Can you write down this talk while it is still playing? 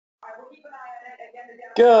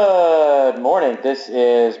Good morning. This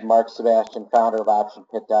is Mark Sebastian, founder of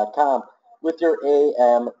OptionPit.com, with your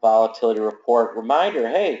AM volatility report. Reminder,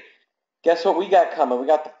 hey, guess what we got coming? We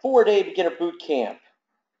got the 4-day beginner boot camp.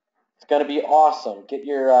 It's going to be awesome.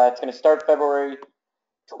 It's going to start February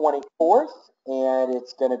 24th, and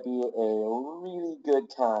it's going to be a really good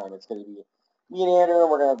time. It's going to be me and Andrew, and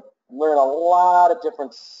we're going to learn a lot of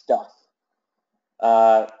different stuff.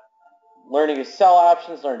 Learning to sell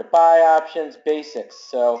options, learn to buy options, basics.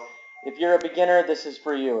 So if you're a beginner, this is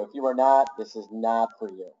for you. If you are not, this is not for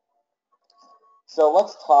you. So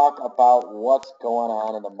let's talk about what's going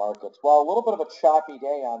on in the markets. Well, a little bit of a choppy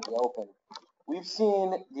day on the open. We've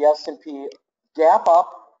seen the S&P gap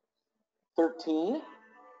up 13,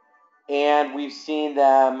 and we've seen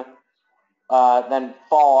them then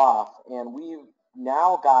fall off. And we've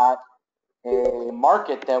now got a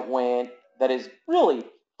market that is really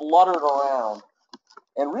fluttered around,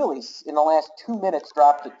 and really in the last 2 minutes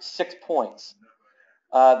dropped at 6 points.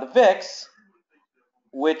 The VIX,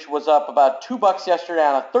 which was up about $2 yesterday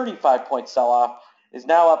on a 35-point sell-off, is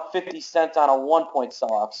now up 50 cents on a 1-point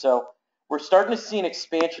sell-off. So we're starting to see an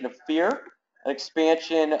expansion of fear, an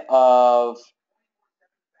expansion of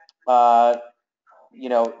or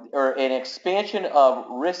an expansion of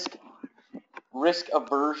risk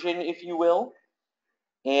aversion, if you will,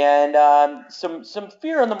 and some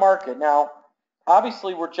fear in the market. Now,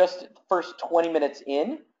 obviously, we're just the first 20 minutes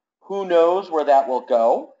in. Who knows where that will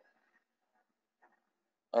go?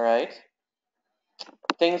 All right.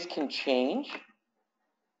 Things can change,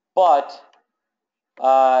 but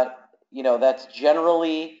that's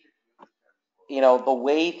generally the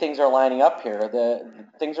way things are lining up here. The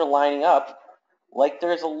things are lining up like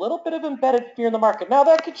there's a little bit of embedded fear in the market. Now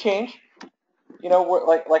that could change,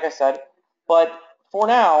 like I said, but for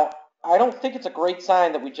now, I don't think it's a great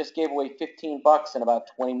sign that we just gave away $15 in about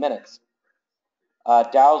 20 minutes. The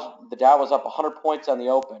Dow was up 100 points on the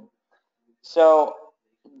open. So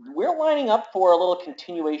we're lining up for a little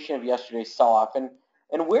continuation of yesterday's sell-off. And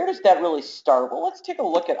where does that really start? Well, let's take a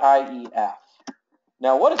look at IEF.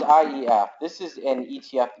 Now, what is IEF? This is an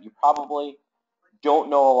ETF that you probably don't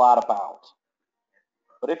know a lot about.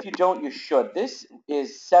 But if you don't, you should. This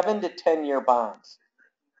is 7 to 10 year bonds.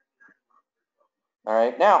 All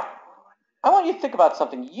right. Now, I want you to think about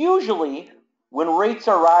something. Usually, when rates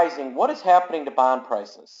are rising, what is happening to bond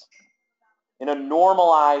prices in a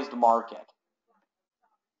normalized market?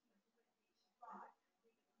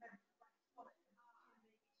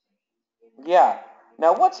 Yeah.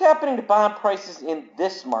 Now, what's happening to bond prices in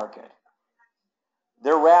this market?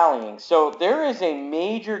 They're rallying. So there is a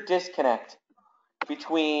major disconnect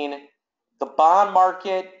between the bond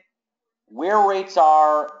market, where rates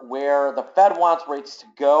are, where the Fed wants rates to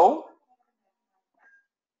go,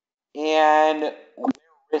 and where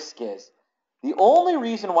risk is. The only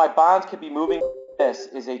reason why bonds could be moving like this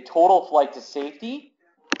is a total flight to safety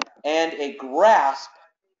and a grasp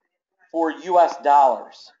for US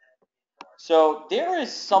dollars. So there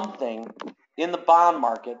is something in the bond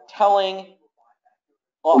market telling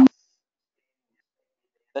us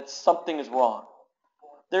that something is wrong.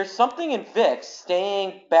 There's something in VIX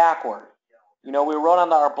staying backward. We wrote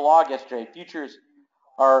on our blog yesterday, futures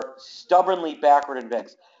are stubbornly backward in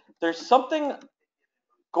VIX. There's something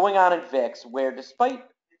going on in VIX where despite,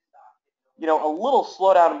 a little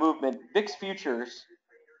slowdown in movement, VIX futures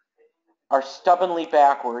are stubbornly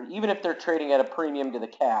backward, even if they're trading at a premium to the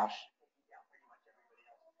cash.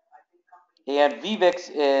 And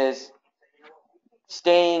VVIX is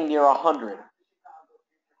staying near 100.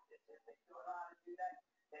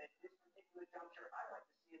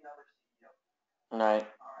 All right.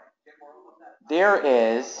 There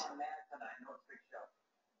is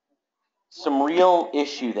some real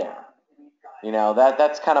issue there.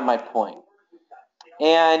 That's kind of my point.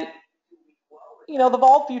 And, the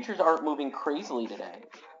vol futures aren't moving crazily today.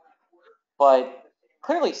 But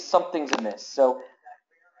clearly something's amiss. So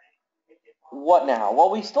what now?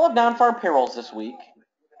 Well, we still have non-farm payrolls this week.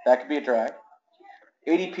 That could be a drag.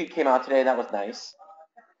 ADP came out today. That was nice.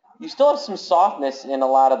 You still have some softness in a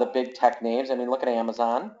lot of the big tech names. I mean, look at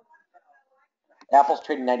Amazon. Apple's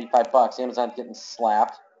trading $95. Amazon's getting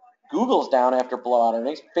slapped. Google's down after blowout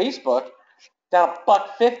earnings. Facebook down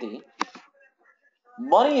 $1.50.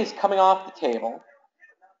 Money is coming off the table.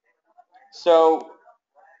 So,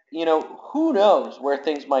 who knows where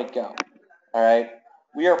things might go. All right.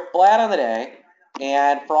 We are flat on the day,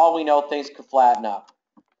 and for all we know, things could flatten up.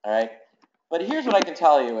 All right. But here's what I can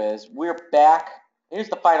tell you is we're back. Here's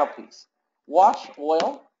the final piece. Watch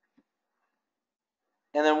oil,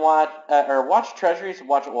 and then watch treasuries,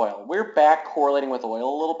 watch oil. We're back correlating with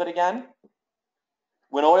oil a little bit again.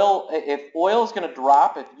 if oil is going to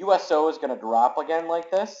drop, if USO is going to drop again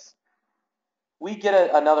like this, we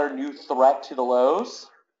get another new threat to the lows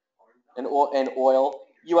in oil.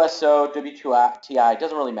 USO, WTI,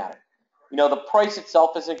 doesn't really matter. The price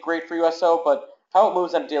itself isn't great for USO, but how it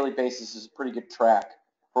moves on a daily basis is a pretty good track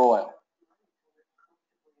for oil.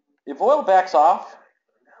 If oil backs off,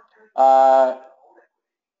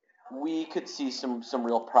 we could see some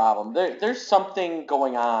real problem. There's something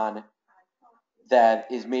going on that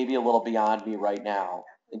is maybe a little beyond me right now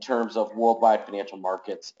in terms of worldwide financial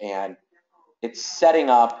markets, and it's setting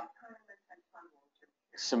up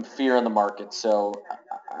some fear in the market. So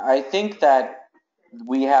I think that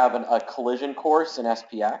we have a collision course in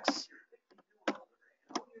SPX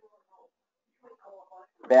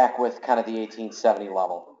back with kind of the 1870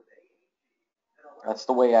 level. That's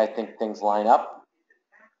the way I think things line up.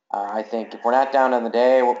 I think if we're not down on the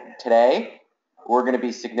day today, we're going to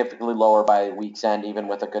be significantly lower by week's end, even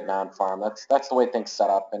with a good non-farm. That's the way things set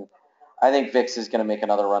up, and I think VIX is going to make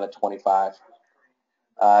another run at 25.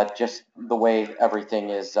 Just the way everything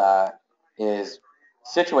is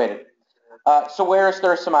situated. So where is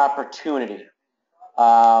there some opportunity?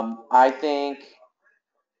 I think,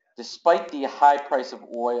 despite the high price of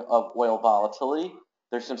oil volatility,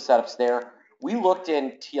 there's some setups there. We looked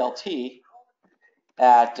in TLT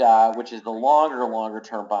at which is the longer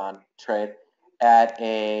term bond trade, at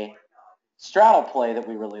a straddle play that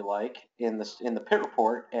we really like in the pit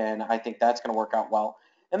report, and I think that's going to work out well.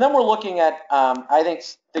 And then we're looking at, I think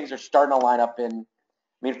things are starting to line up in,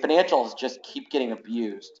 financials just keep getting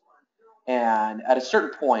abused, and at a certain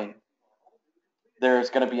point, there's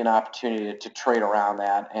going to be an opportunity to trade around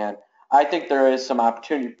that, and I think there is some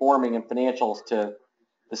opportunity forming in financials to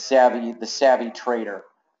the savvy trader,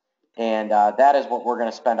 and that is what we're going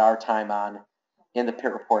to spend our time on in the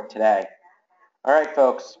pit report today. All right,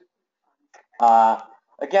 folks.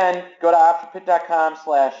 Again, go to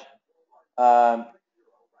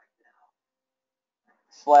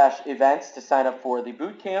optionpit.com/events to sign up for the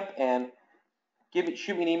boot camp, and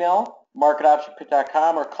shoot me an email,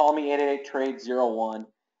 mark@optionpit.com, or call me 888-TRADE-01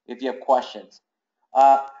 if you have questions.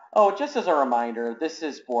 Just as a reminder, this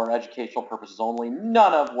is for educational purposes only.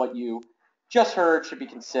 None of what you just heard should be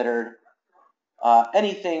considered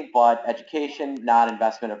anything but education, not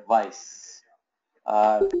investment advice.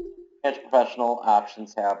 Financial professional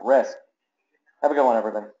options have risk. Have a good one,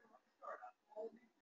 everybody.